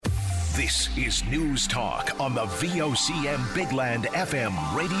This is News Talk on the VOCM Bigland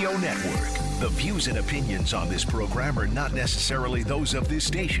FM radio network. The views and opinions on this program are not necessarily those of this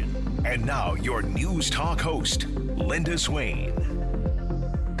station. And now your News Talk host, Linda Swain.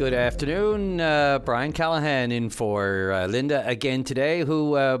 Good afternoon. Brian Callahan in for Linda again today,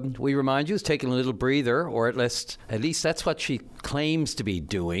 who we remind you is taking a little breather, or at least that's what she claims to be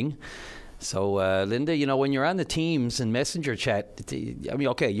doing. So, Linda, you know, when you're on the Teams and Messenger chat, I mean,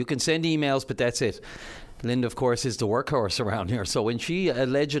 okay, you can send emails, but that's it. Linda, of course, is the workhorse around here. So when she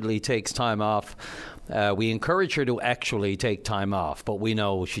allegedly takes time off, we encourage her to actually take time off. But we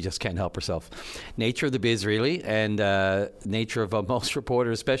know she just can't help herself. Nature of the biz, really, and nature of most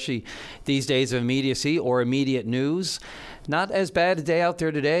reporters, especially these days of immediacy or immediate news. Not as bad a day out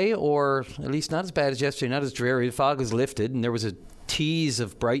there today, or at least not as bad as yesterday, not as dreary. The fog has lifted, and there was a tease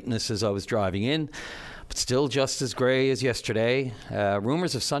of brightness as I was driving in, but still just as grey as yesterday.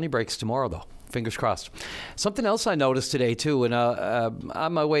 Rumours of sunny breaks tomorrow, though. Fingers crossed. Something else I noticed today too, and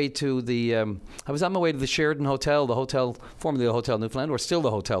on my way to the, I was on my way to the Sheridan Hotel, the hotel formerly the Hotel Newfoundland, or still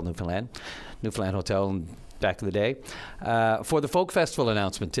the Hotel Newfoundland Hotel back in the day, for the Folk Festival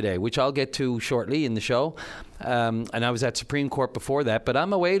announcement today, which I'll get to shortly in the show. And I was at Supreme Court before that, but on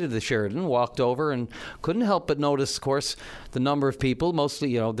my way to the Sheridan, walked over and couldn't help but notice, of course, the number of people, mostly,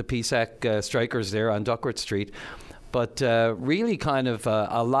 you know, the PSAC strikers there on Duckworth Street. But really kind of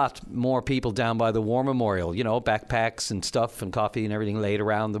a lot more people down by the War Memorial, you know, backpacks and stuff and coffee and everything laid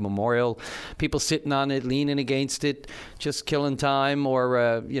around the memorial. People sitting on it, leaning against it, just killing time,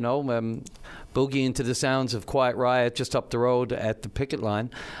 or, boogieing to the sounds of Quiet Riot just up the road at the picket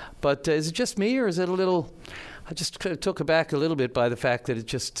line. But is it just me, or is it a little... I just kind of took aback a little bit by the fact that it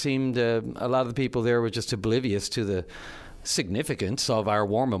just seemed a lot of the people there were just oblivious to the significance of our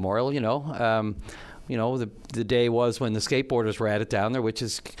War Memorial, you know. The day was when the skateboarders were at it down there, which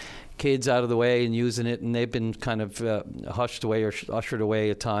is kids out of the way and using it, and they've been kind of hushed away or ushered away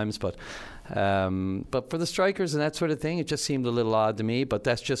at times. But for the strikers and that sort of thing, it just seemed a little odd to me, but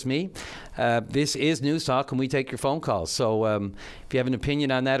that's just me. This is News Talk, and we take your phone calls. So if you have an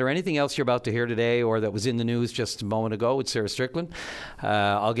opinion on that or anything else you're about to hear today or that was in the news just a moment ago with Sarah Strickland,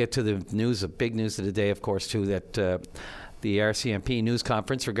 I'll get to the news, the big news of the day, of course, too, that the RCMP news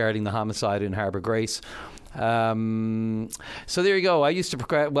conference regarding the homicide in Harbour Grace. So there you go. I used to,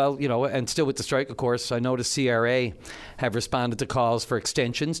 and still with the strike, of course, I noticed CRA have responded to calls for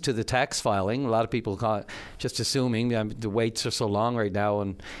extensions to the tax filing. A lot of people just assuming the waits are so long right now,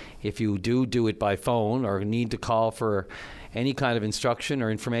 and if you do it by phone or need to call for any kind of instruction or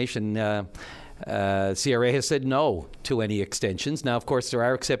information, CRA has said no to any extensions. Now, of course, there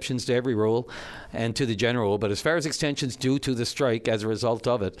are exceptions to every rule and to the general rule, but as far as extensions due to the strike as a result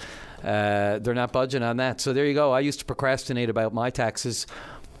of it, they're not budging on that. So there you go. I used to procrastinate about my taxes,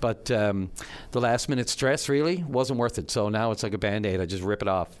 but the last-minute stress really wasn't worth it. So now it's like a Band-Aid. I just rip it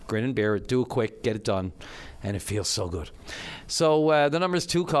off, grin and bear it, do it quick, get it done, and it feels so good. So the numbers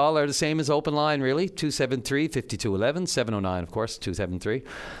to call are the same as open line, really. 273-5211, 709, of course, 273-5211,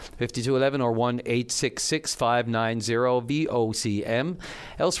 or 1-866-590-VOCM.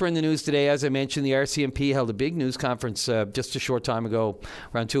 Elsewhere in the news today, as I mentioned, the RCMP held a big news conference just a short time ago,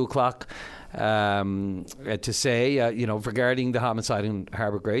 around 2 o'clock, to say, regarding the homicide in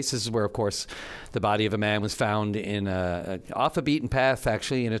Harbour Grace. This is where, of course, the body of a man was found in off a beaten path,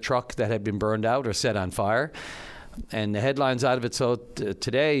 actually, in a truck that had been burned out or set on fire. And the headlines out of it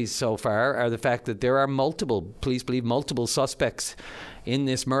today so far are the fact that there are police believe multiple suspects in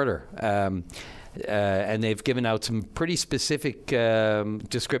this murder. And they've given out some pretty specific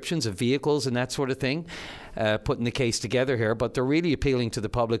descriptions of vehicles and that sort of thing, putting the case together here. But they're really appealing to the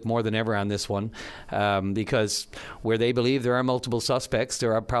public more than ever on this one, because where they believe there are multiple suspects,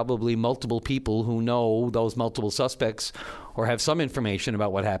 there are probably multiple people who know those multiple suspects or have some information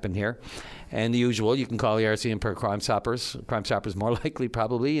about what happened here. And the usual, you can call the RCMP Crime Stoppers. Crime Stoppers more likely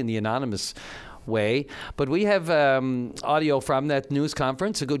probably in the anonymous way. But we have audio from that news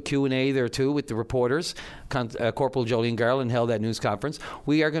conference, a good Q&A there too with the reporters. Corporal Jolene Garland held that news conference.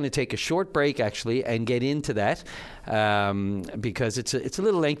 We are going to take a short break actually and get into that because it's a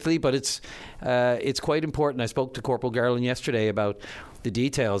little lengthy, but it's quite important. I spoke to Corporal Garland yesterday about the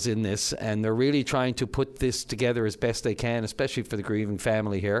details in this, and they're really trying to put this together as best they can, especially for the grieving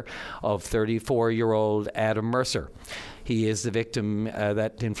family here of 34-year-old Adam Mercer. he is the victim.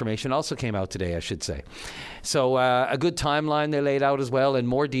 That information also came out today, I should say. So a good timeline they laid out as well, and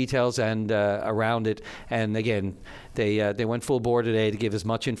more details and around it. And again, they went full bore today to give as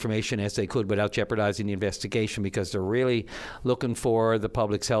much information as they could without jeopardizing the investigation, because they're really looking for the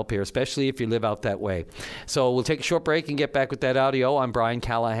public's help here, especially if you live out that way. So we'll take a short break and get back with that audio. I'm Brian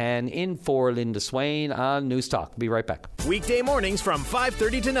Callahan in for Linda Swain on News Talk. Be right back. Weekday mornings from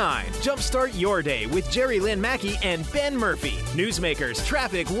 5:30 to 9. Jumpstart your day with Jerry Lynn Mackey and Ben Murphy. Newsmakers,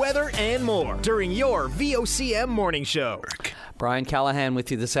 traffic, weather, and more during your VOCM morning show. Brian Callahan with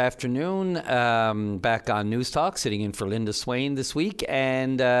you this afternoon, back on News Talk, sitting in for Linda Swain this week.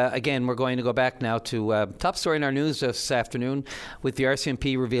 And again, we're going to go back now to top story in our news this afternoon, with the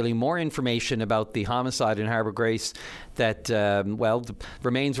RCMP revealing more information about the homicide in Harbour Grace that, the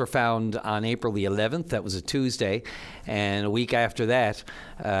remains were found on April the 11th. That was a Tuesday. And a week after that,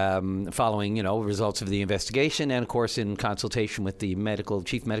 following, results of the investigation and, of course, in consultation with the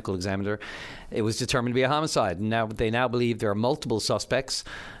chief medical examiner, it was determined to be a homicide. Now they believe there are multiple suspects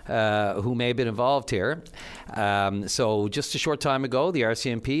who may have been involved here. So just a short time ago, the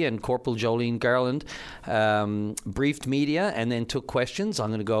RCMP and Corporal Jolene Garland briefed media and then took questions. I'm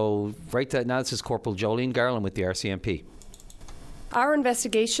going to go right to now. This is Corporal Jolene Garland with the RCMP. Our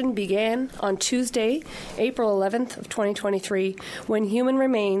investigation began on Tuesday, April 11th of 2023, when human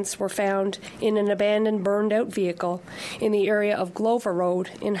remains were found in an abandoned, burned-out vehicle in the area of Glover Road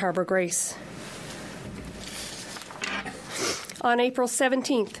in Harbour Grace. On April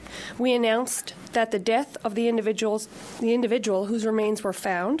 17th, we announced that the death of the individual whose remains were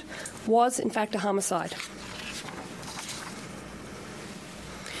found was, in fact, a homicide.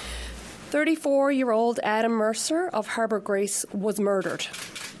 34-year-old Adam Mercer of Harbour Grace was murdered.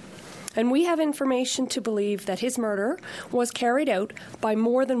 And we have information to believe that his murder was carried out by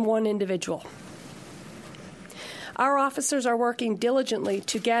more than one individual. Our officers are working diligently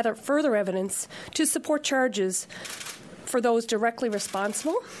to gather further evidence to support charges for those directly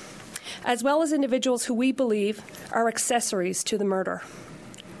responsible, as well as individuals who we believe are accessories to the murder.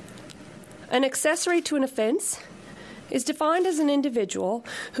 An accessory to an offence is defined as an individual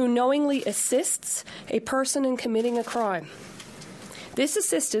who knowingly assists a person in committing a crime. This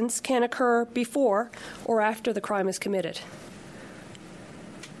assistance can occur before or after the crime is committed.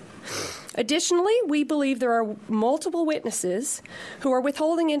 Additionally, we believe there are multiple witnesses who are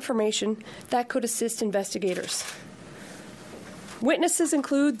withholding information that could assist investigators. Witnesses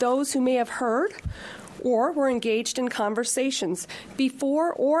include those who may have heard or were engaged in conversations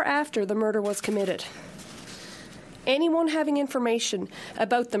before or after the murder was committed. Anyone having information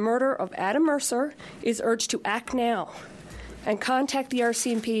about the murder of Adam Mercer is urged to act now and contact the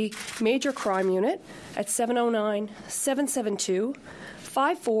RCMP Major Crime Unit at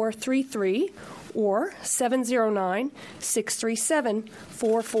 709-772-5433 or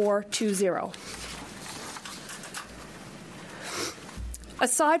 709-637-4420.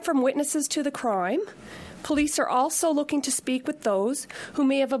 Aside from witnesses to the crime, police are also looking to speak with those who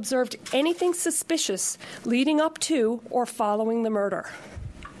may have observed anything suspicious leading up to or following the murder.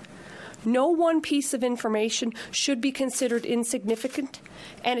 No one piece of information should be considered insignificant,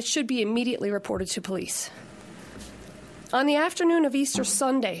 and it should be immediately reported to police. On the afternoon of Easter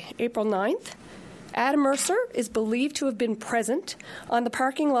Sunday, April 9th, Adam Mercer is believed to have been present on the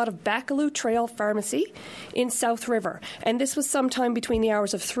parking lot of Bacaloo Trail Pharmacy in South River, and this was sometime between the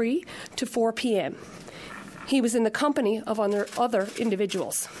hours of 3 to 4 p.m. He was in the company of other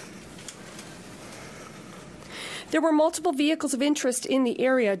individuals. There were multiple vehicles of interest in the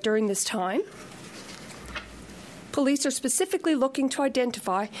area during this time. Police are specifically looking to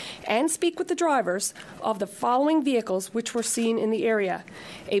identify and speak with the drivers of the following vehicles which were seen in the area: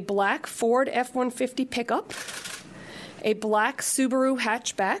 a black Ford F-150 pickup, a black Subaru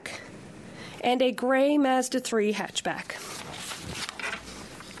hatchback, and a gray Mazda 3 hatchback.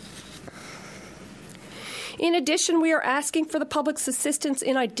 In addition, we are asking for the public's assistance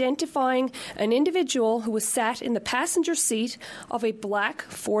in identifying an individual who was sat in the passenger seat of a black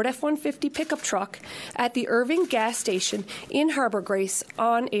Ford F-150 pickup truck at the Irving gas station in Harbour Grace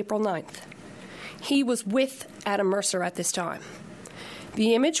on April 9th. He was with Adam Mercer at this time.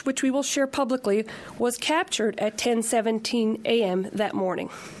 The image, which we will share publicly, was captured at 10:17 a.m. that morning.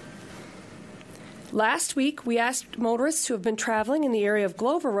 Last week, we asked motorists who have been traveling in the area of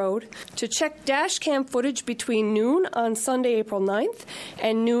Glover Road to check dash cam footage between noon on Sunday, April 9th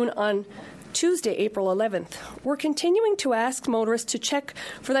and noon on Tuesday, April 11th. We're continuing to ask motorists to check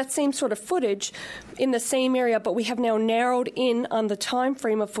for that same sort of footage in the same area, but we have now narrowed in on the time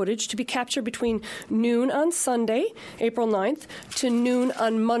frame of footage to be captured between noon on Sunday, April 9th, to noon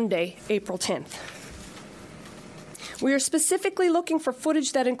on Monday, April 10th. We are specifically looking for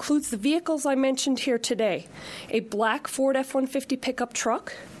footage that includes the vehicles I mentioned here today: a black Ford F-150 pickup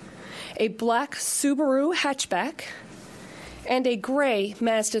truck, a black Subaru hatchback, and a gray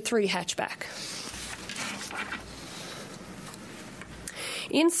Mazda 3 hatchback.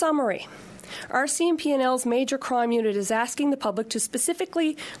 In summary, RCMP&L's Major Crime Unit is asking the public to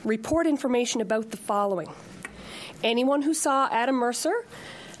specifically report information about the following: anyone who saw Adam Mercer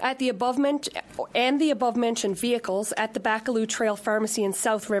at the above-mentioned vehicles at the Bacaloo Trail Pharmacy in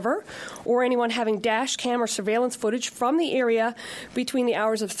South River, or anyone having dash cam or surveillance footage from the area between the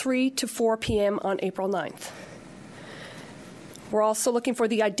hours of 3 to 4 p.m. on April 9th. We're also looking for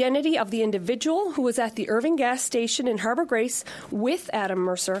the identity of the individual who was at the Irving gas station in Harbour Grace with Adam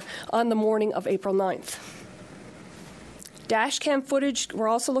Mercer on the morning of April 9th. Dash cam footage, we're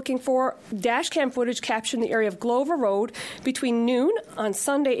also looking for dash cam footage captured in the area of Glover Road between noon on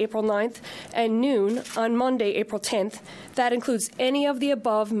Sunday, April 9th, and noon on Monday, April 10th. That includes any of the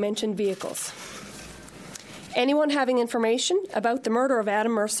above-mentioned vehicles. Anyone having information about the murder of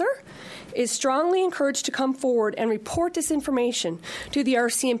Adam Mercer is strongly encouraged to come forward and report this information to the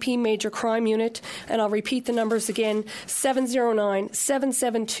RCMP Major Crime Unit, and I'll repeat the numbers again: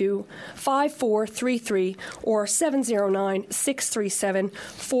 709-772-5433 or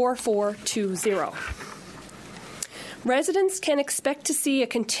 709-637-4420. Residents can expect to see a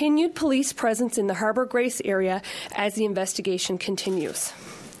continued police presence in the Harbour Grace area as the investigation continues.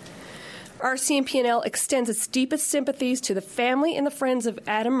 RCMP&L extends its deepest sympathies to the family and the friends of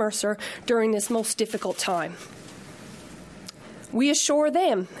Adam Mercer during this most difficult time. We assure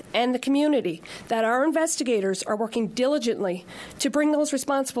them and the community that our investigators are working diligently to bring those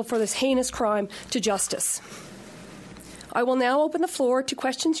responsible for this heinous crime to justice. I will now open the floor to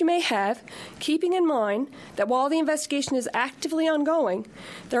questions you may have, keeping in mind that while the investigation is actively ongoing,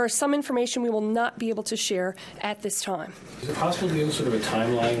 there is some information we will not be able to share at this time. Is it possible to give sort of a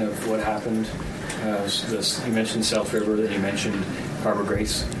timeline of what happened? You mentioned South River, then you mentioned Harbour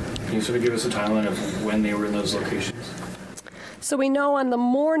Grace. Can you sort of give us a timeline of when they were in those locations? So we know on the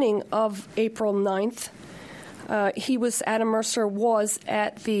morning of April 9th, Adam Mercer was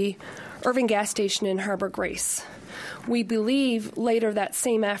at the Irving gas station in Harbour Grace. We believe later that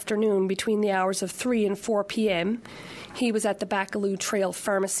same afternoon, between the hours of 3 and 4 p.m., he was at the Bacaloo Trail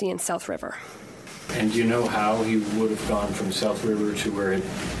Pharmacy in South River. And do you know how he would have gone from South River to where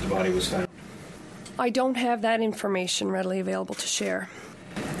the body was found? I don't have that information readily available to share.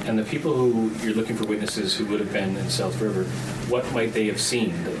 And the people who you're looking for witnesses who would have been in South River, what might they have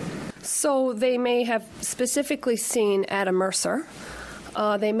seen? So they may have specifically seen Adam Mercer.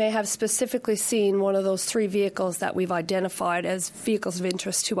 They may have specifically seen one of those 3 vehicles that we've identified as vehicles of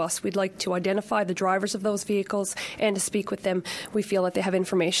interest to us. We'd like to identify the drivers of those vehicles and to speak with them. We feel that they have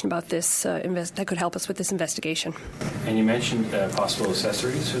information about this that could help us with this investigation. And you mentioned possible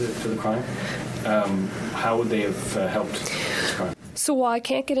accessories to the crime. How would they have helped this crime? So while I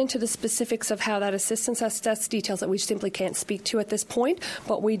can't get into the specifics of how that assistance, that's details that we simply can't speak to at this point,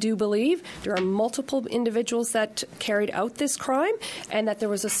 but we do believe there are multiple individuals that carried out this crime and that there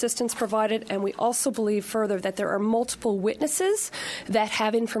was assistance provided, and we also believe further that there are multiple witnesses that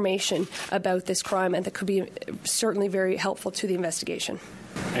have information about this crime and that could be certainly very helpful to the investigation.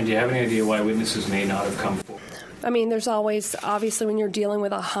 And do you have any idea why witnesses may not have come forward? I mean, there's always, obviously, when you're dealing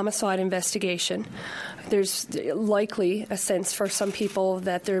with a homicide investigation, there's likely a sense for some people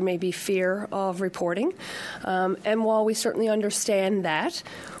that there may be fear of reporting. And while we certainly understand that,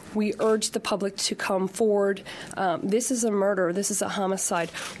 we urge the public to come forward. This is a murder. This is a homicide.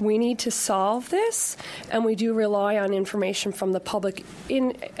 We need to solve this, and we do rely on information from the public,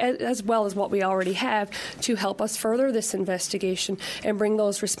 as well as what we already have, to help us further this investigation and bring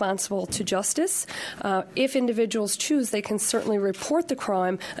those responsible to justice. If individuals choose, they can certainly report the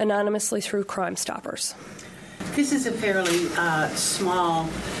crime anonymously through Crime Stoppers. This is a fairly small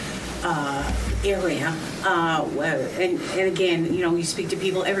area, and again, you speak to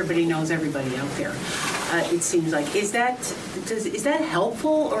people. Everybody knows everybody out there. It seems like is that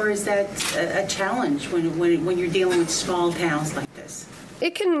helpful, or is that a challenge when you're dealing with small towns like this?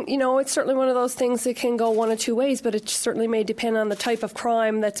 It can, it's certainly one of those things that can go one of two ways, but it certainly may depend on the type of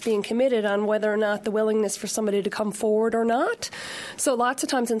crime that's being committed, on whether or not the willingness for somebody to come forward or not. So lots of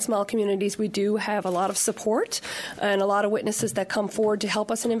times in small communities, we do have a lot of support and a lot of witnesses that come forward to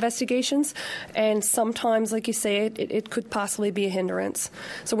help us in investigations. And sometimes, like you say, it could possibly be a hindrance.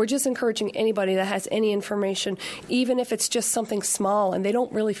 So we're just encouraging anybody that has any information, even if it's just something small and they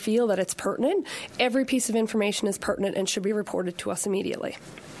don't really feel that it's pertinent, every piece of information is pertinent and should be reported to us immediately.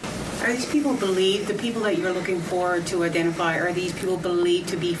 Are these people believed, the people that you're looking for to identify, are these people believed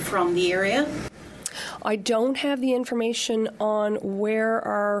to be from the area? I don't have the information on where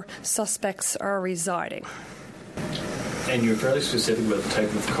our suspects are residing. And you're fairly specific about the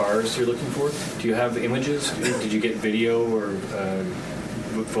type of cars you're looking for. Do you have images? Did you get video or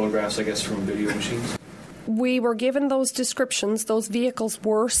photographs, I guess, from video machines? We were given those descriptions. Those vehicles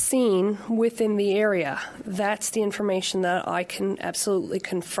were seen within the area. That's the information that I can absolutely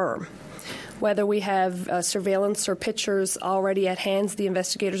confirm. Whether we have surveillance or pictures already at hand, the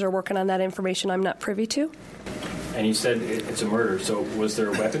investigators are working on that information. I'm not privy to. And you said it's a murder, so was there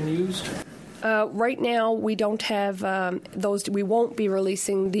a weapon used? Right now, we don't have those. We won't be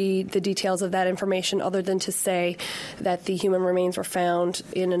releasing the details of that information other than to say that the human remains were found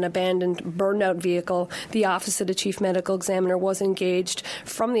in an abandoned, burned-out vehicle. The Office of the Chief Medical Examiner was engaged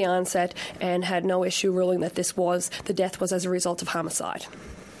from the onset and had no issue ruling that the death was as a result of homicide.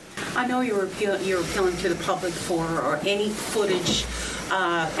 I know you're appealing to the public for any footage,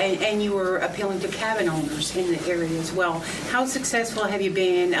 and you were appealing to cabin owners in the area as well. How successful have you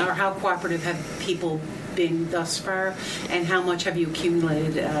been, or how cooperative have people been thus far, and how much have you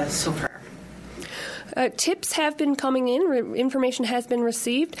accumulated so far? Tips have been coming in, information has been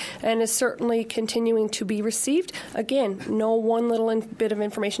received, and is certainly continuing to be received. Again, no one little bit of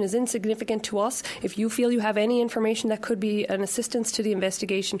information is insignificant to us. If you feel you have any information that could be an assistance to the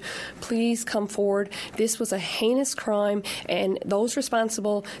investigation, please come forward. This was a heinous crime, and those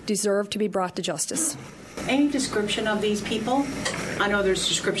responsible deserve to be brought to justice. Any description of these people? I know there's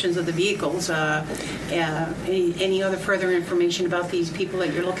descriptions of the vehicles. Any other further information about these people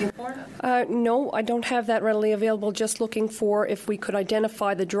that you're looking for? No, I don't have that readily available. Just looking for if we could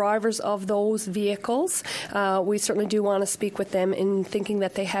identify the drivers of those vehicles. We certainly do want to speak with them in thinking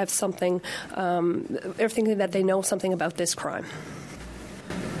that they have something, or thinking that they know something about this crime.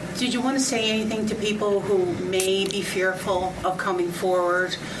 Did you want to say anything to people who may be fearful of coming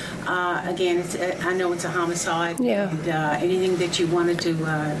forward? Again, I know it's a homicide. Yeah. And anything that you wanted to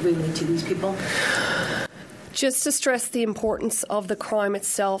relay to these people? Just to stress the importance of the crime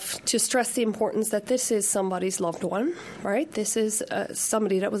itself, to stress the importance that this is somebody's loved one, right? This is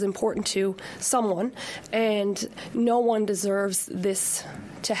somebody that was important to someone, and no one deserves this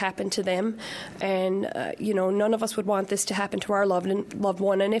to happen to them. And, none of us would want this to happen to our loved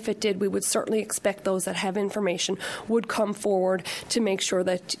one, and if it did, we would certainly expect those that have information would come forward to make sure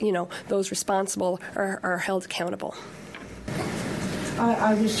that, those responsible are held accountable.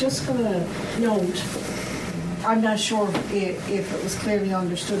 I was just going to note, I'm not sure if it was clearly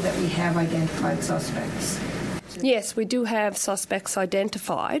understood that we have identified suspects. Yes, we do have suspects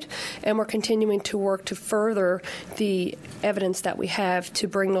identified, and we're continuing to work to further the evidence that we have to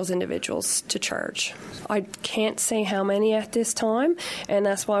bring those individuals to charge. I can't say how many at this time, and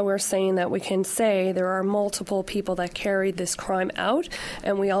that's why we're saying that we can say there are multiple people that carried this crime out,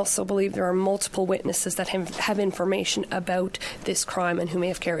 and we also believe there are multiple witnesses that have information about this crime and who may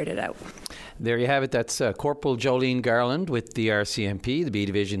have carried it out. There you have it. That's Corporal Jolene Garland with the RCMP, the B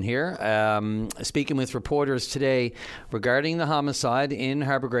Division here, speaking with reporters today regarding the homicide in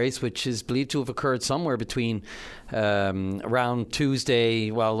Harbour Grace, which is believed to have occurred somewhere between around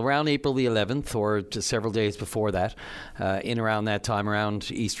around April the 11th or just several days before that, in around that time,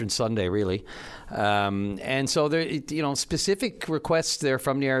 around Eastern Sunday, really. And so there, specific requests there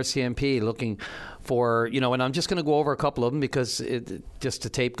from the RCMP looking for, and I'm just going to go over a couple of them because just the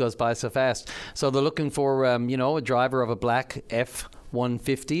tape goes by so fast. So they're looking for, a driver of a black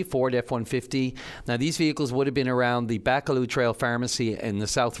F-150, Ford F-150. Now, these vehicles would have been around the Bacaloo Trail Pharmacy in the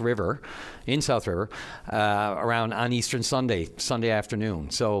South River, around on Eastern Sunday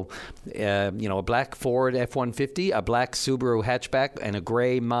afternoon. So, a black Ford F-150, a black Subaru hatchback, and a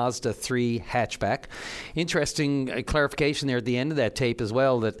gray Mazda 3 hatchback. Interesting clarification there at the end of that tape as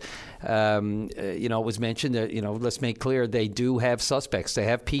well that, it was mentioned that, let's make clear they do have suspects. They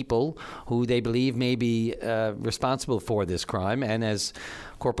have people who they believe may be responsible for this crime. And as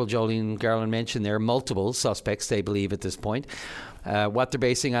Corporal Jolene Garland mentioned, there are multiple suspects, they believe, at this point. What they're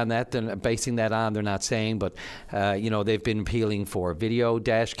basing that on, they're not saying, but, they've been appealing for video,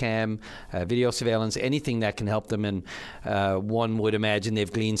 dash cam, video surveillance, anything that can help them. And one would imagine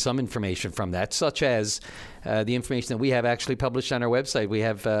they've gleaned some information from that, such as the information that we have actually published on our website. We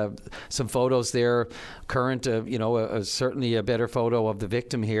have some photos there, current, certainly a better photo of the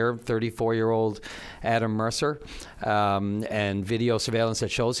victim here, 34-year-old Adam Mercer, and video surveillance that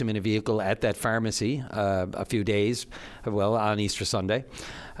shows him in a vehicle at that pharmacy a few days, on Easter Sunday.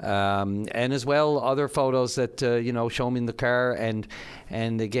 And as well, other photos that, show him in the car, and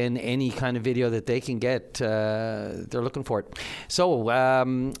again, any kind of video that they can get, they're looking for it.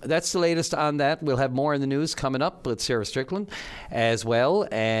 So that's the latest on that. We'll have more in the news coming up with Sarah Strickland as well.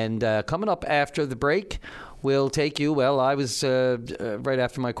 And And coming up after the break, we'll take you. Well, I was right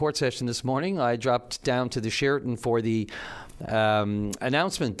after my court session this morning. I dropped down to the Sheraton for the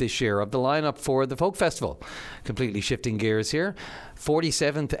announcement this year of the lineup for the Folk Festival. Completely shifting gears here.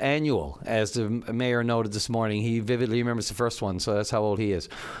 47th annual, as the mayor noted this morning. He vividly remembers the first one, so that's how old he is.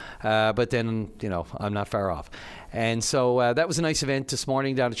 But then, I'm not far off. And so that was a nice event this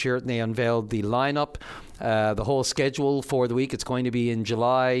morning down at Sheraton. They unveiled the lineup, the whole schedule for the week. It's going to be in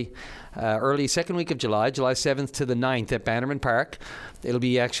July, early second week of July 7th to the 9th at Bannerman Park. It'll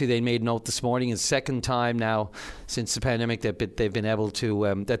be actually, they made note this morning, it's the second time now since the pandemic that they've been able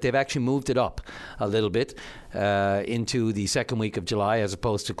to, that they've actually moved it up a little bit into the second week of July as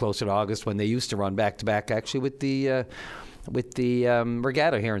opposed to closer to August when they used to run back-to-back actually with the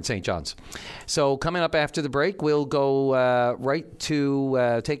regatta here in St. John's. So coming up after the break, we'll go right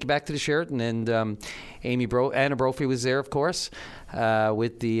to take you back to the Sheraton, and Anna Brophy was there, of course,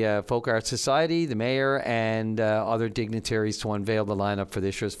 with the Folk Arts Society, the mayor, and other dignitaries to unveil the lineup for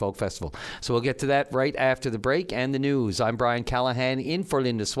this year's Folk Festival. So we'll get to that right after the break and the news. I'm Brian Callahan in for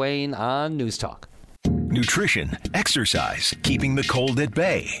Linda Swain on News Talk. Nutrition, exercise, keeping the cold at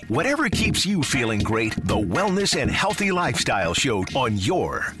bay. Whatever keeps you feeling great, the Wellness and Healthy Lifestyle Show on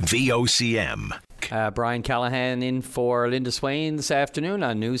your VOCM. Brian Callahan in for Linda Swain this afternoon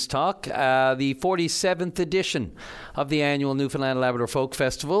on News Talk. The 47th edition of the annual Newfoundland and Labrador Folk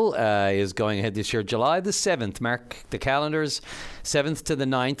Festival is going ahead this year, July the 7th. Mark the calendars, 7th to the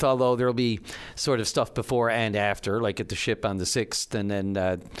 9th, although there'll be sort of stuff before and after, like at the Ship on the 6th, and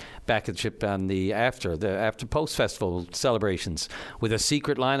then back at the Ship on the after post-festival celebrations with a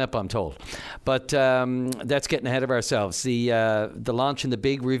secret lineup, I'm told. But that's getting ahead of ourselves. The launch and the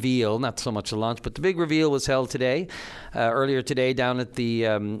big reveal, not so much the launch, but the big reveal was held today, earlier today down at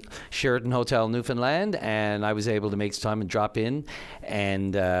the Sheraton Hotel Newfoundland, and I was able to make some time and drop in,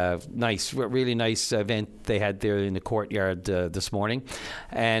 and really nice event they had there in the courtyard this morning.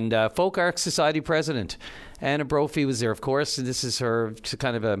 And Folk Arts Society President Anna Brophy was there, of course. This is her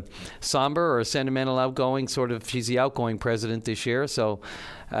kind of a somber or sentimental outgoing sort of, she's the outgoing president this year. So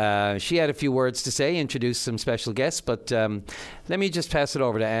she had a few words to say, introduced some special guests. But let me just pass it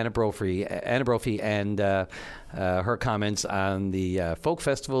over to Anna Brophy and her comments on the Folk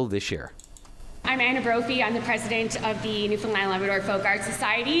Festival this year. I'm Anna Brophy. I'm the president of the Newfoundland and Labrador Folk Arts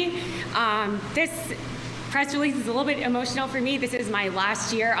Society. This press release is a little bit emotional for me. This is my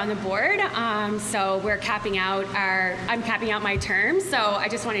last year on the board, so I'm capping out my term. So I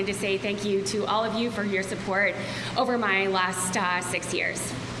just wanted to say thank you to all of you for your support over my last 6 years.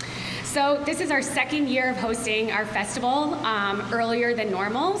 So this is our second year of hosting our festival earlier than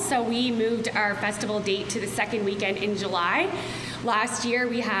normal. So we moved our festival date to the second weekend in July. Last year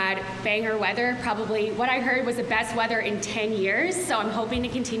we had banger weather, probably what I heard was the best weather in 10 years. So I'm hoping to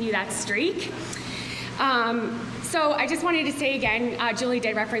continue that streak. So I just wanted to say again, Julie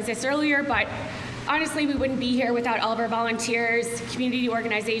did reference this earlier, but honestly, we wouldn't be here without all of our volunteers, community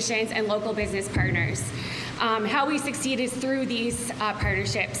organizations, and local business partners. How we succeed is through these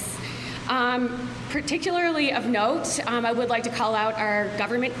partnerships. Particularly of note, I would like to call out our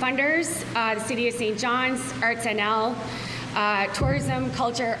government funders, the City of St. John's, Arts NL, Tourism,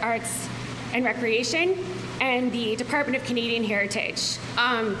 Culture, Arts, and Recreation, and the Department of Canadian Heritage.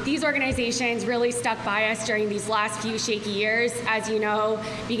 These organizations really stuck by us during these last few shaky years. As you know,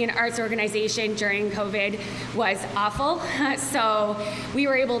 being an arts organization during COVID was awful. So we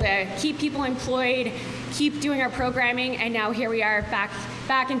were able to keep people employed, keep doing our programming, and now here we are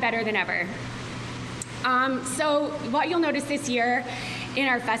back and better than ever. So what you'll notice this year in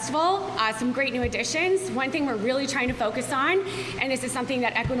our festival, some great new additions. One thing we're really trying to focus on, and this is something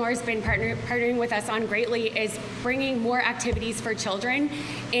that Equinor has been partnering with us on greatly, is bringing more activities for children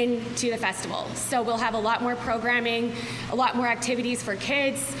into the festival. So we'll have a lot more programming, a lot more activities for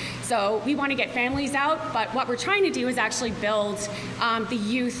kids. So we want to get families out, but what we're trying to do is actually build the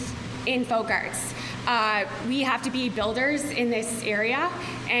youth in folk arts. We have to be builders in this area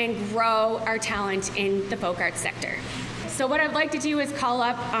and grow our talent in the folk arts sector. So what I'd like to do is call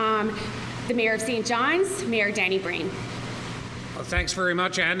up the Mayor of St. John's, Mayor Danny Breen. Well, thanks very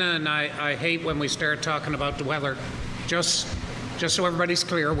much, Anna, and I hate when we start talking about the weather. Just so everybody's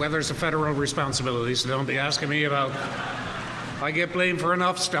clear, weather's a federal responsibility, so don't be asking me about... I get blamed for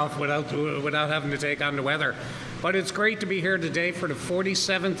enough stuff without having to take on the weather. But it's great to be here today for the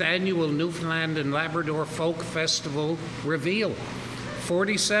 47th annual Newfoundland and Labrador Folk Festival reveal.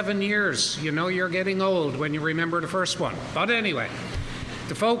 47 years. You know you're getting old when you remember the first one. But anyway,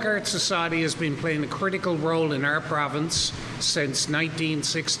 the Folk Arts Society has been playing a critical role in our province since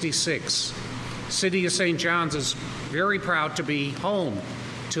 1966. City of St. John's is very proud to be home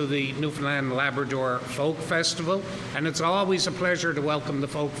to the Newfoundland and Labrador Folk Festival, and it's always a pleasure to welcome the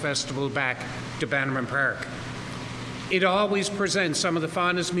Folk Festival back to Bannerman Park. It always presents some of the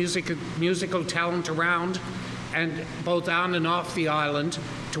finest musical talent around, and both on and off the island,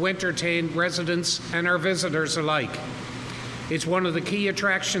 to entertain residents and our visitors alike. It's one of the key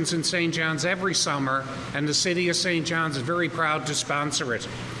attractions in St. John's every summer, and the City of St. John's is very proud to sponsor it.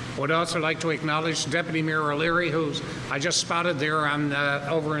 I would also like to acknowledge Deputy Mayor O'Leary, who I just spotted there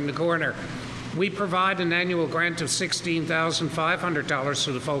over in the corner. We provide an annual grant of $16,500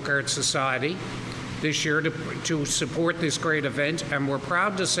 to the Folk Arts Society this year to support this great event, and we're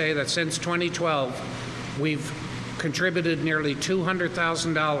proud to say that since 2012, we've contributed nearly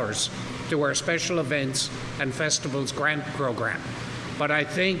 $200,000 to our special events and festivals grant program. But I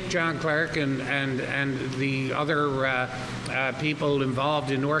think John Clark and the other people involved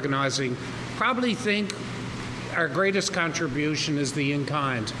in organizing probably think our greatest contribution is the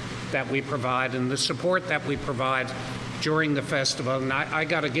in-kind that we provide and the support that we provide during the festival. And I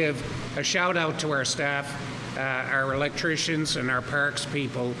got to give a shout out to our staff, our electricians and our parks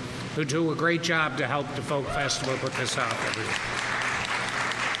people who do a great job to help the Folk Festival put this off every year.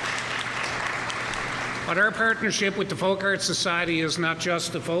 But our partnership with the Folk Arts Society is not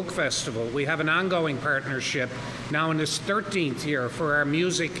just the Folk Festival. We have an ongoing partnership now in its 13th year for our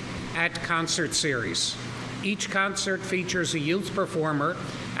Music at Concert series. Each concert features a youth performer,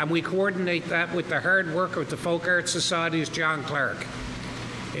 and we coordinate that with the hard work of the Folk Arts Society's John Clark.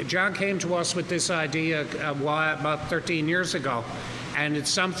 John came to us with this idea about 13 years ago, and it's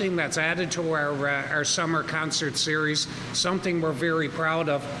something that's added to our summer concert series, something we're very proud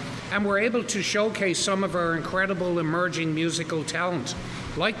of. And we're able to showcase some of our incredible emerging musical talent,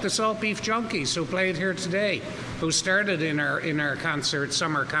 like the Salt Beef Junkies who played here today, who started in our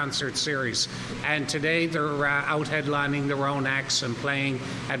summer concert series. And today they're out headlining their own acts and playing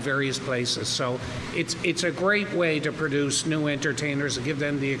at various places. So it's a great way to produce new entertainers and give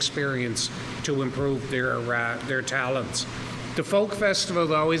them the experience to improve their talents. The Folk Festival,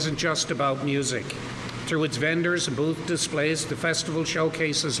 though, isn't just about music. Through its vendors and booth displays, the festival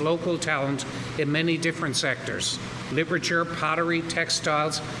showcases local talent in many different sectors: literature, pottery,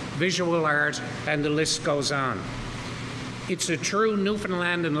 textiles, visual art, and the list goes on. It's a true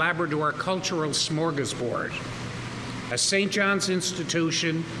Newfoundland and Labrador cultural smorgasbord, a St. John's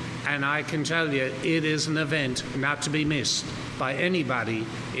institution, and I can tell you it is an event not to be missed by anybody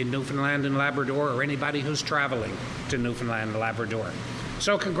in Newfoundland and Labrador or anybody who's traveling to Newfoundland and Labrador.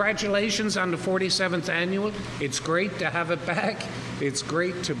 So congratulations on the 47th annual. It's great to have it back. It's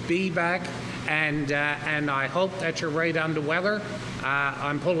great to be back. And I hope that you're right on the weather.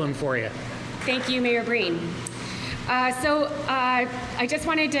 I'm pulling for you. Thank you, Mayor Breen. I just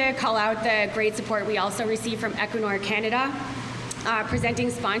wanted to call out the great support we also received from Equinor Canada. Presenting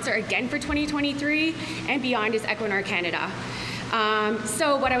sponsor again for 2023 and beyond is Equinor Canada.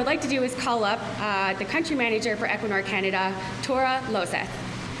 So what I would like to do is call up the country manager for Equinor Canada, Tora Loseth.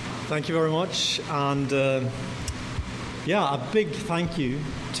 Thank you very much, and a big thank you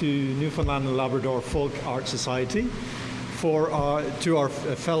to Newfoundland and Labrador Folk Arts Society, to our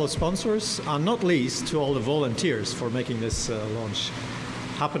fellow sponsors, and not least to all the volunteers for making this launch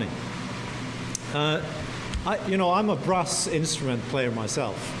happening. I'm a brass instrument player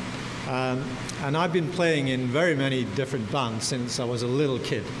myself. And I've been playing in very many different bands since I was a little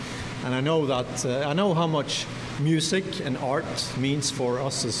kid. And I know that I know how much music and art means for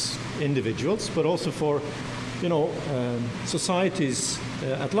us as individuals, but also for, societies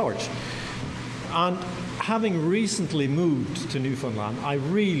at large. And having recently moved to Newfoundland, I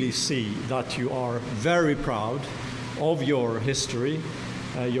really see that you are very proud of your history,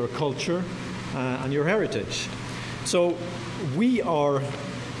 your culture, and your heritage. So we are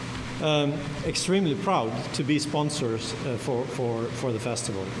extremely proud to be sponsors for the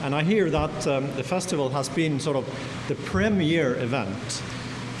festival. And I hear that the festival has been sort of the premier event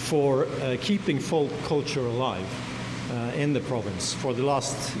for keeping folk culture alive in the province for the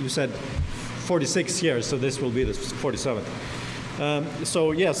last, you said, 46 years, so this will be the 47th.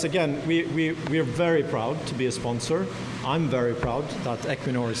 So yes, again, we are very proud to be a sponsor. I'm very proud that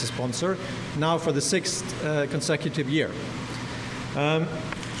Equinor is a sponsor, now for the 6th consecutive year.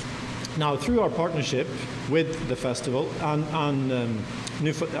 Now, through our partnership with the festival and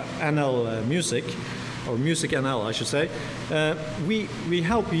NL Music, or Music NL, I should say, we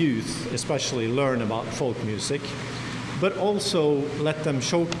help youth especially learn about folk music, but also let them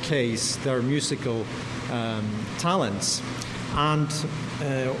showcase their musical talents. And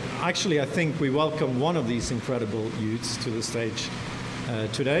actually, I think we welcome one of these incredible youths to the stage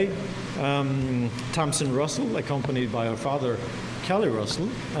today. Tamsin Russell, accompanied by her father, Kelly Russell.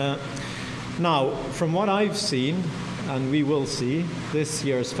 Now, from what I've seen, and we will see, this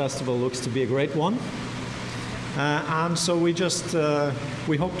year's festival looks to be a great one. And so we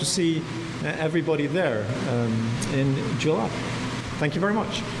hope to see everybody there in July. Thank you very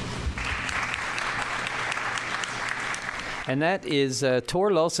much. And that is Tor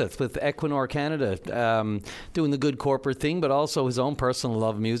Loseth with Equinor Canada, doing the good corporate thing, but also his own personal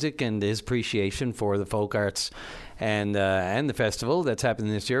love of music and his appreciation for the folk arts and the festival that's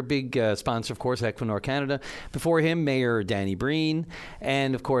happening this year. Big sponsor, of course, Equinor Canada. Before him, Mayor Danny Breen.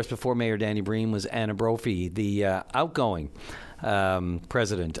 And, of course, before Mayor Danny Breen was Anna Brophy, the outgoing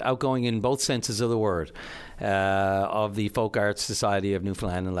president, outgoing in both senses of the word, of the Folk Arts Society of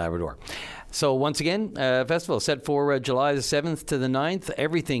Newfoundland and Labrador. So once again, festival set for July the 7th to the 9th.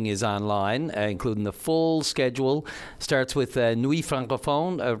 Everything is online, including the full schedule. Starts with Nuit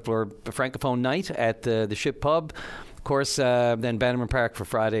Francophone, or Francophone night at the Ship Pub. Of course, then Bannerman Park for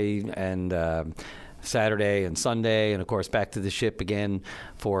Friday and Saturday and Sunday, and of course back to the Ship again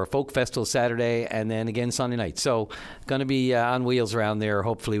for Folk Festival Saturday, and then again Sunday night. So going to be on wheels around there.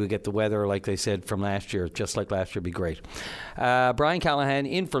 Hopefully we get the weather, like they said, from last year, just like last year. Be great. Brian Callahan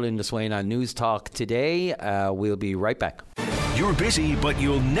in for Linda Swain on News Talk Today. We'll be right back. You're busy, but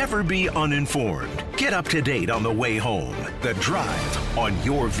you'll never be uninformed. Get up to date on the way home. The Drive on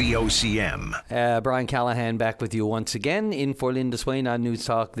your VOCM. Brian Callahan back with you once again in for Linda Swain on News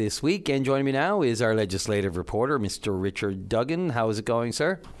Talk this week. And joining me now is our legislative reporter, Mr. Richard Duggan. How is it going,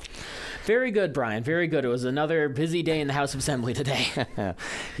 sir? Very good, Brian. Very good. It was another busy day in the House of Assembly today.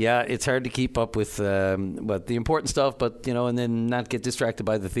 Yeah, it's hard to keep up with the important stuff, but, and then not get distracted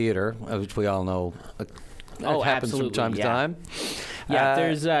by the theater, which we all know happens absolutely. From time to time. Yeah,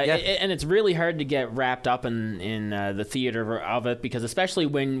 and it's really hard to get wrapped up in the theater of it, because especially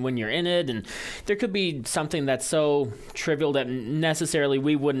when you're in it, and there could be something that's so trivial that necessarily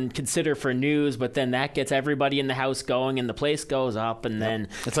we wouldn't consider for news, but then that gets everybody in the house going, and the place goes up, and then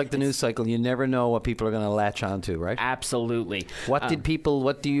it's like the news cycle. You never know what people are going to latch onto, right? Absolutely. What's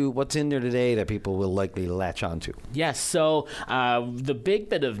in there today that people will likely latch onto? Yes. So the big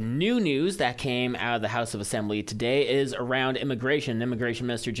bit of new news that came out of the House of Assembly today is around immigration. Immigration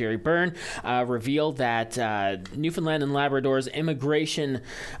Minister Jerry Byrne revealed that Newfoundland and Labrador's immigration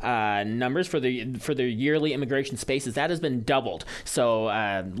numbers for their yearly immigration spaces, that has been doubled. So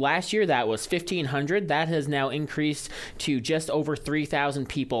last year that was 1,500. That has now increased to just over 3,000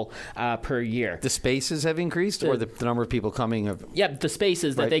 people per year. The spaces have increased, or the number of people coming? Yeah, the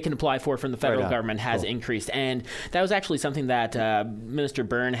spaces that they can apply for from the federal government has increased. And that was actually something that Minister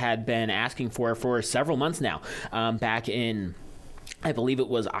Byrne had been asking for several months now. Back in, I believe it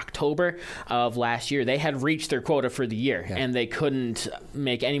was October of last year, they had reached their quota for the year, and they couldn't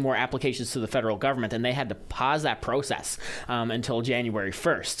make any more applications to the federal government, and they had to pause that process until January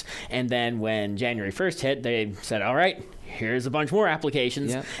 1st. And then when January 1st hit, they said, all right, here's a bunch more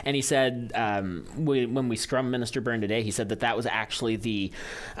applications. Yep. And he said, when we scrummed Minister Byrne today, he said that was actually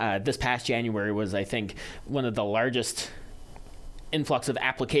this past January was, I think, one of the largest influx of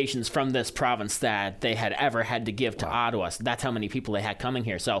applications from this province that they had ever had to give to Ottawa. So that's how many people they had coming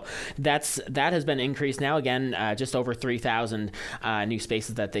here. So that has been increased now, again, just over 3,000 new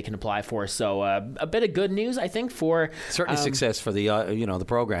spaces that they can apply for. So a bit of good news, I think, for certainly success for the the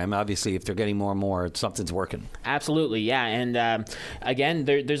program. Obviously, if they're getting more and more, something's working. Absolutely, yeah. And again,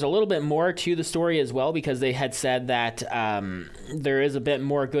 there's a little bit more to the story as well, because they had said that there is a bit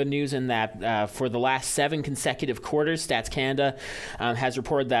more good news in that for the last 7 consecutive quarters, Stats Canada has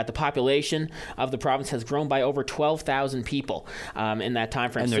reported that the population of the province has grown by over 12,000 people in that time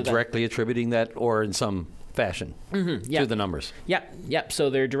frame. And they're directly attributing that, or in some fashion, to the numbers. Yep.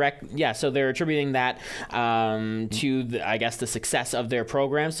 So they're they're attributing that to the success of their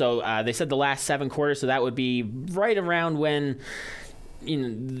program. So they said the last 7 quarters. So that would be right around when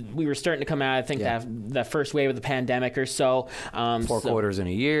we were starting to come out, I think, that first wave of the pandemic or so. 4 quarters in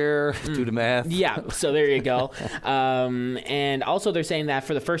a year, do the math. Yeah, so there you go. And also they're saying that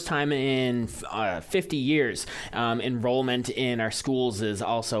for the first time in 50 years, enrollment in our schools is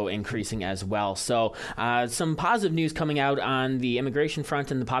also increasing as well. So some positive news coming out on the immigration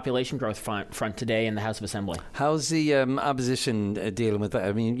front and the population growth front today in the House of Assembly. How's the opposition dealing with that?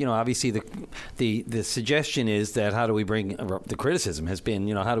 I mean, obviously the suggestion is that how do we bring the criticism has been,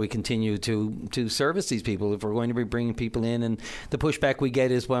 how do we continue to service these people if we're going to be bringing people in? And the pushback we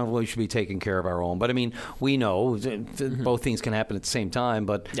get is, well, we should be taking care of our own. But I mean, we know both things can happen at the same time.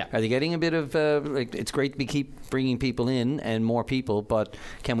 But are they getting a bit of it's great to keep bringing people in and more people, but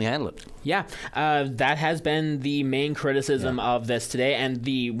can we handle it? Yeah, that has been the main criticism of this today, and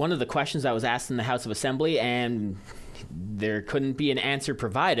one of the questions that was asked in the House of Assembly, and there couldn't be an answer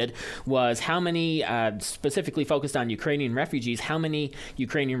provided, was how many, specifically focused on Ukrainian refugees, how many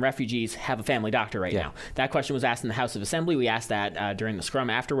Ukrainian refugees have a family doctor right now? That question was asked in the House of Assembly. We asked that during the scrum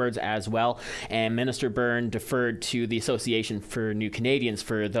afterwards as well, and Minister Byrne deferred to the Association for New Canadians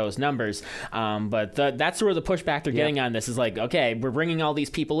for those numbers. But that's sort of the pushback they're getting on this is like, okay, we're bringing all these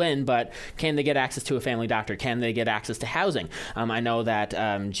people in, but can they get access to a family doctor? Can they get access to housing? I know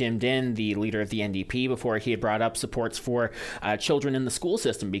that Jim Dinn, the leader of the NDP, before he had brought up supports for children in the school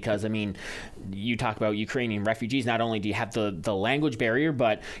system, because, I mean, you talk about Ukrainian refugees, not only do you have the language barrier,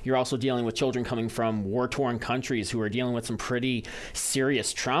 but you're also dealing with children coming from war-torn countries who are dealing with some pretty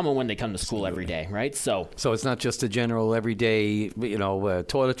serious trauma when they come to school every day, right? So it's not just the general everyday,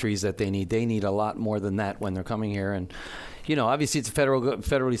 toiletries that they need. They need a lot more than that when they're coming here. And obviously it's a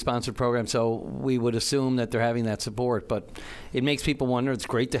federally sponsored program, so we would assume that they're having that support. But it makes people wonder. It's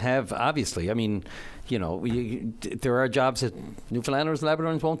great to have, obviously. I mean, there are jobs that Newfoundlanders and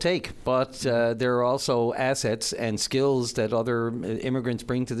Labradorans won't take, but there are also assets and skills that other immigrants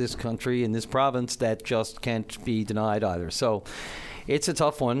bring to this country and this province that just can't be denied either. So it's a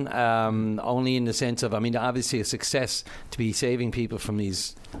tough one, only in the sense of, obviously a success to be saving people from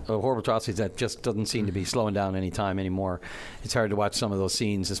these horrible atrocities that just doesn't seem to be slowing down any time anymore. It's hard to watch some of those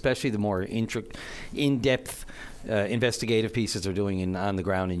scenes, especially the more in-depth investigative pieces they're doing on the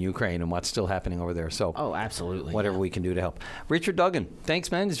ground in Ukraine and what's still happening over there. So, absolutely, whatever we can do to help. Richard Duggan,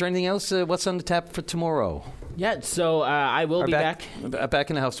 thanks, man. Is there anything else? What's on the tap for tomorrow? Yeah, so I will be back in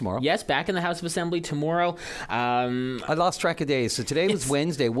the House tomorrow. Yes, back in the House of Assembly tomorrow. I lost track of days. So today was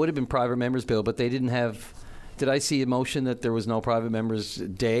Wednesday. Would have been private members' bill, but they didn't have. Did I see a motion that there was no private members'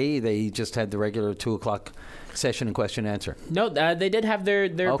 day? They just had the regular 2:00 session and question and answer. No, they did have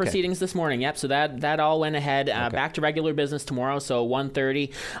their proceedings this morning. Yep, so that all went ahead. Back to regular business tomorrow, so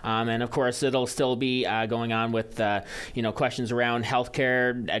 1:30. And of course, it'll still be going on with questions around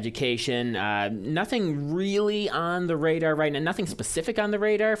healthcare, education. Nothing really on the radar right now. Nothing specific on the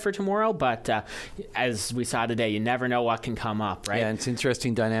radar for tomorrow. But as we saw today, you never know what can come up, right? Yeah, and it's an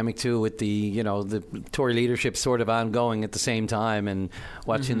interesting dynamic too with the the Tory leadership sort of ongoing at the same time, and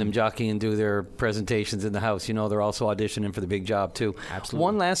watching them jockey and do their presentations in the House. They're also auditioning for the big job, too. Absolutely.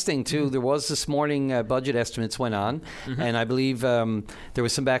 One last thing, too. There was this morning budget estimates went on, and I believe there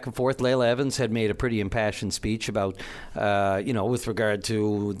was some back and forth. Layla Evans had made a pretty impassioned speech about, with regard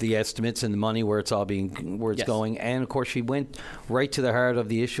to the estimates and the money, where it's going. And, of course, she went right to the heart of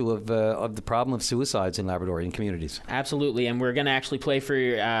the issue of the problem of suicides in Labradorian communities. Absolutely, and we're going to actually play for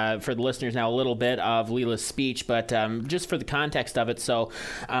the listeners now a little bit of Leela's speech, but just for the context of it. So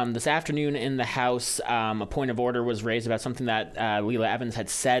this afternoon in the House, a point of order was raised about something that Leela Evans had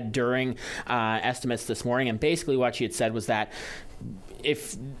said during estimates this morning, and basically what she had said was that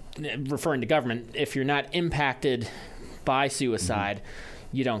if, referring to government, if you're not impacted by suicide,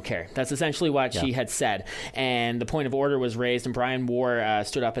 you don't care. That's essentially what she had said. And the point of order was raised, and Brian Moore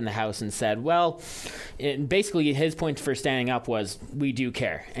stood up in the House and said, basically his point for standing up was, we do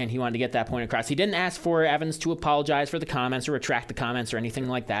care. And he wanted to get that point across. He didn't ask for Evans to apologize for the comments or retract the comments or anything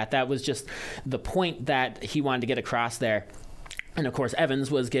like that. That was just the point that he wanted to get across there. And, of course,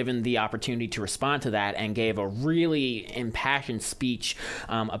 Evans was given the opportunity to respond to that and gave a really impassioned speech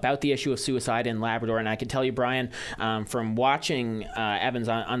about the issue of suicide in Labrador. And I can tell you, Brian, from watching Evans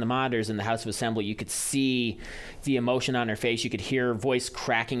on the monitors in the House of Assembly, you could see the emotion on her face. You could hear her voice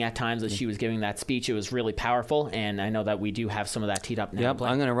cracking at times as she was giving that speech. It was really powerful, and I know that we do have some of that teed up now. Yep,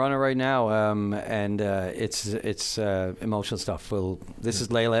 I'm going to run it right now, and it's emotional stuff. This is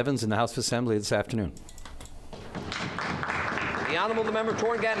Layla Evans in the House of Assembly this afternoon. The Honourable Member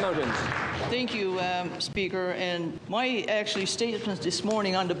Torngat Mountains. Thank you, Speaker. And my statement this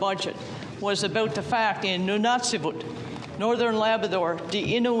morning on the budget was about the fact in Nunatsiavut, Northern Labrador,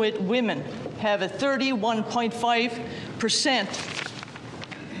 the Inuit women have a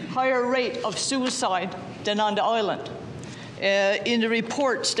 31.5% higher rate of suicide than on the island. In the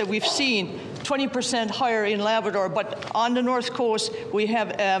reports that we've seen, 20% higher in Labrador, but on the North Coast we have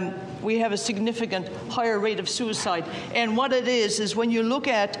a significant higher rate of suicide. And what it is when you look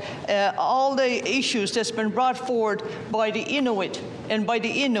at all the issues that's been brought forward by the Inuit and by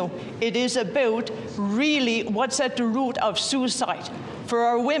the Innu, it is about really what's at the root of suicide. for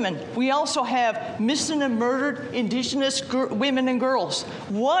our women. We also have missing and murdered Indigenous women and girls.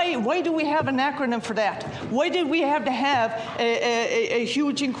 Why do we have an acronym for that? Why did we have to have a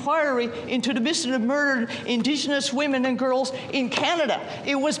huge inquiry into the missing and murdered Indigenous women and girls in Canada?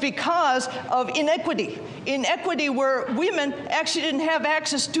 It was because of inequity. Inequity where women actually didn't have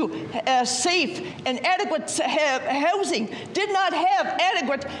access to safe and adequate housing, did not have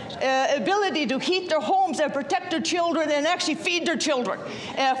adequate ability to heat their homes and protect their children and actually feed their children.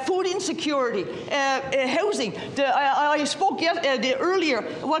 Food insecurity, housing. I spoke earlier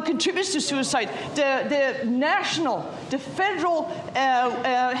what contributes to suicide. The federal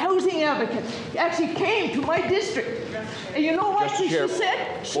housing advocate actually came to my district. And you know what she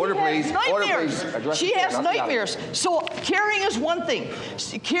said? She has nightmares. So caring is one thing.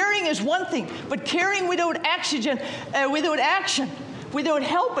 Caring is one thing. But caring without action, without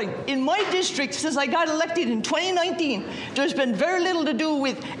helping. In my district, since I got elected in 2019, there's been very little to do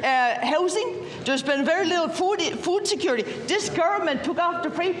with housing. There's been very little food security. This government took off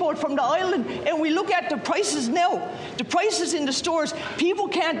the freight boat from the island, and we look at the prices now. The prices in the stores, people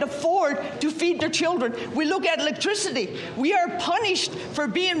can't afford to feed their children. We look at electricity. We are punished for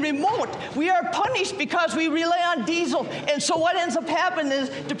being remote. We are punished because we rely on diesel. And so what ends up happening is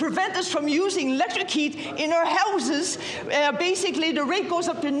to prevent us from using electric heat in our houses, basically the rate goes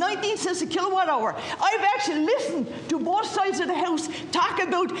up to 19 cents a kilowatt hour. I've actually listened to both sides of the House talk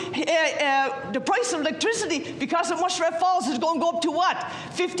about the price of electricity because of Muskrat Falls is going to go up to what?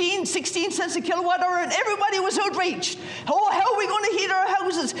 15, 16 cents a kilowatt hour, and everybody was outraged. Oh, how are we going to heat our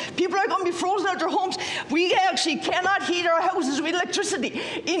houses? People are going to be frozen out their homes. We actually cannot heat our houses with electricity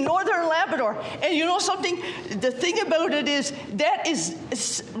in northern Labrador. And you know something? The thing about it is that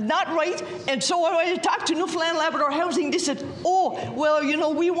is not right. And so when I talked to Newfoundland Labrador Housing, they said, oh, well, you know,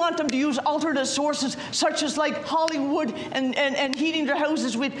 we want them to use alternate sources such as like Hollywood and heating their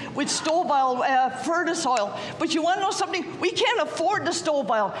houses with stove oil, furnace oil. But you want to know something? We can't afford the stove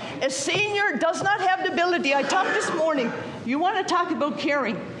oil. A senior does not have the ability. I talked this morning. You want to talk about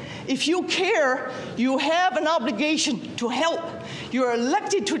caring. If you care, you have an obligation to help. You're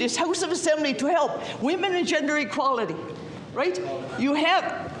elected to this House of Assembly to help women and gender equality, right? You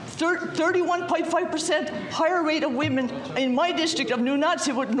have 31.5% higher rate of women in my district of New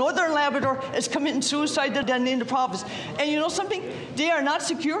Nazi, with Northern Labrador, is committing suicide than in the province. And you know something? They are not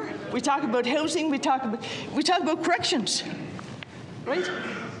secure. We talk about housing. We talk about corrections, right?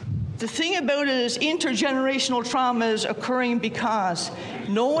 The thing about it is intergenerational trauma is occurring because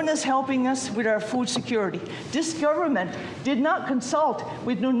no one is helping us with our food security. This government did not consult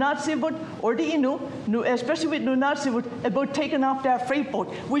with Nunatsiavut or the Innu, especially with Nunatsiavut, about taking off that freight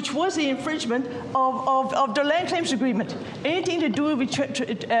boat, which was the infringement of their land claims agreement. Anything to do with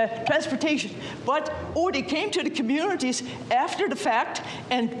transportation. But, they came to the communities after the fact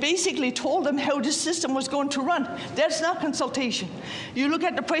and basically told them how the system was going to run. That's not consultation. You look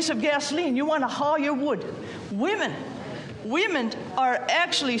at the price of gasoline, you want to haul your wood. Women are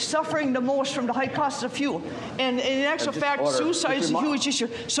actually suffering the most from the high cost of fuel. And in actual fact, suicide is a huge issue.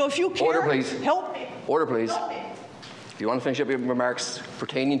 So if you care, help me. Order, please. If you want to finish up your remarks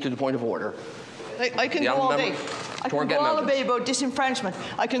pertaining to the point of order. I can go all day. I can go all day about disenfranchisement.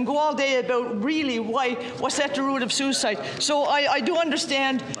 I can go all day about really what's at the root of suicide. So I do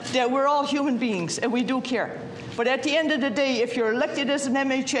understand that we're all human beings and we do care. But at the end of the day, if you're elected as an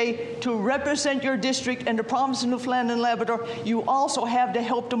MHA to represent your district and the province of Newfoundland and Labrador, you also have to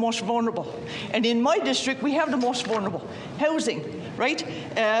help the most vulnerable. And in my district, we have the most vulnerable. Housing, right?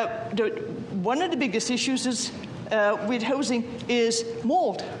 One of the biggest issues is with housing is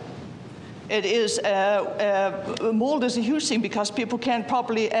mold. It is mold is a huge thing because people can't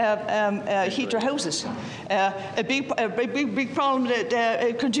properly heat their houses. A big problem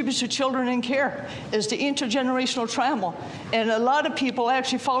that contributes to children in care is the intergenerational trauma, and a lot of people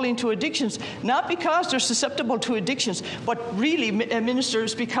actually fall into addictions, not because they're susceptible to addictions, but really,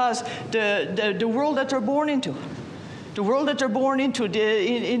 ministers, because the world that they're born into. The world that they're born into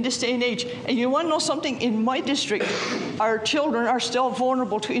in this day and age. And you want to know something? In my district, our children are still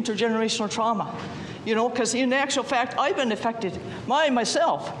vulnerable to intergenerational trauma. You know, because in actual fact, I've been affected.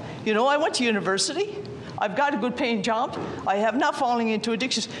 Myself. You know, I went to university. I've got a good paying job. I have not fallen into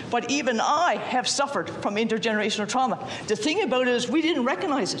addictions. But even I have suffered from intergenerational trauma. The thing about it is we didn't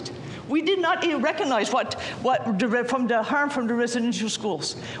recognize it. We did not recognize from the harm from the residential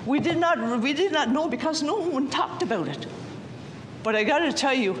schools. We did not know because no one talked about it. But I got to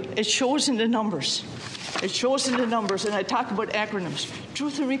tell you, it shows in the numbers. It shows in the numbers, and I talk about acronyms.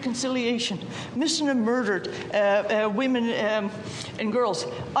 Truth and reconciliation, missing and murdered women and girls.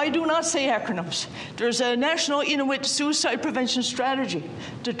 I do not say acronyms. There's a National Inuit Suicide Prevention Strategy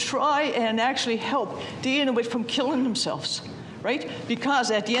to try and actually help the Inuit from killing themselves, right? Because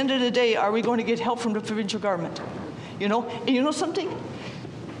at the end of the day, are we going to get help from the provincial government? You know, and you know something?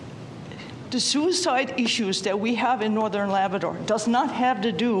 The suicide issues that we have in Northern Labrador does not have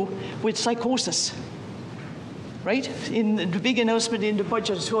to do with psychosis. Right? In the big announcement in the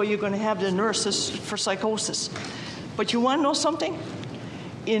budget is how you're going to have the nurses for psychosis. But you want to know something?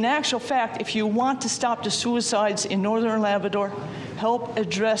 In actual fact, if you want to stop the suicides in Northern Labrador, help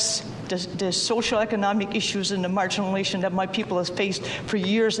address the social-economic issues and the marginalization that my people have faced for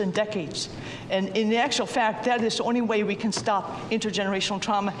years and decades. And in the actual fact, that is the only way we can stop intergenerational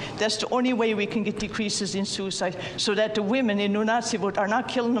trauma. That's the only way we can get decreases in suicide so that the women in Nunavut are not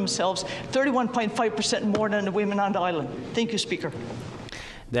killing themselves 31.5% more than the women on the island. Thank you, Speaker.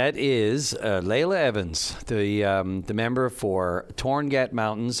 That is Layla Evans, the member for Torngat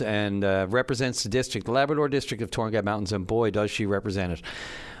Mountains, and represents the district, the Labrador district of Torngat Mountains, and boy, does she represent it.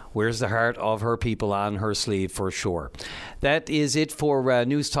 Wears the heart of her people on her sleeve for sure. That is it for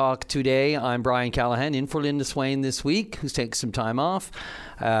News Talk today. I'm Brian Callahan, in for Linda Swain this week, who's taking some time off.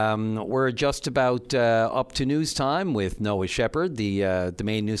 We're just about up to news time with Noah Shepherd, the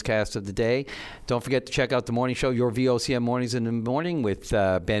main newscast of the day. Don't forget to check out the morning show, Your VOCM Mornings in the Morning, with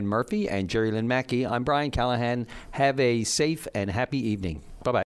Ben Murphy and Jerry Lynn Mackey. I'm Brian Callahan. Have a safe and happy evening.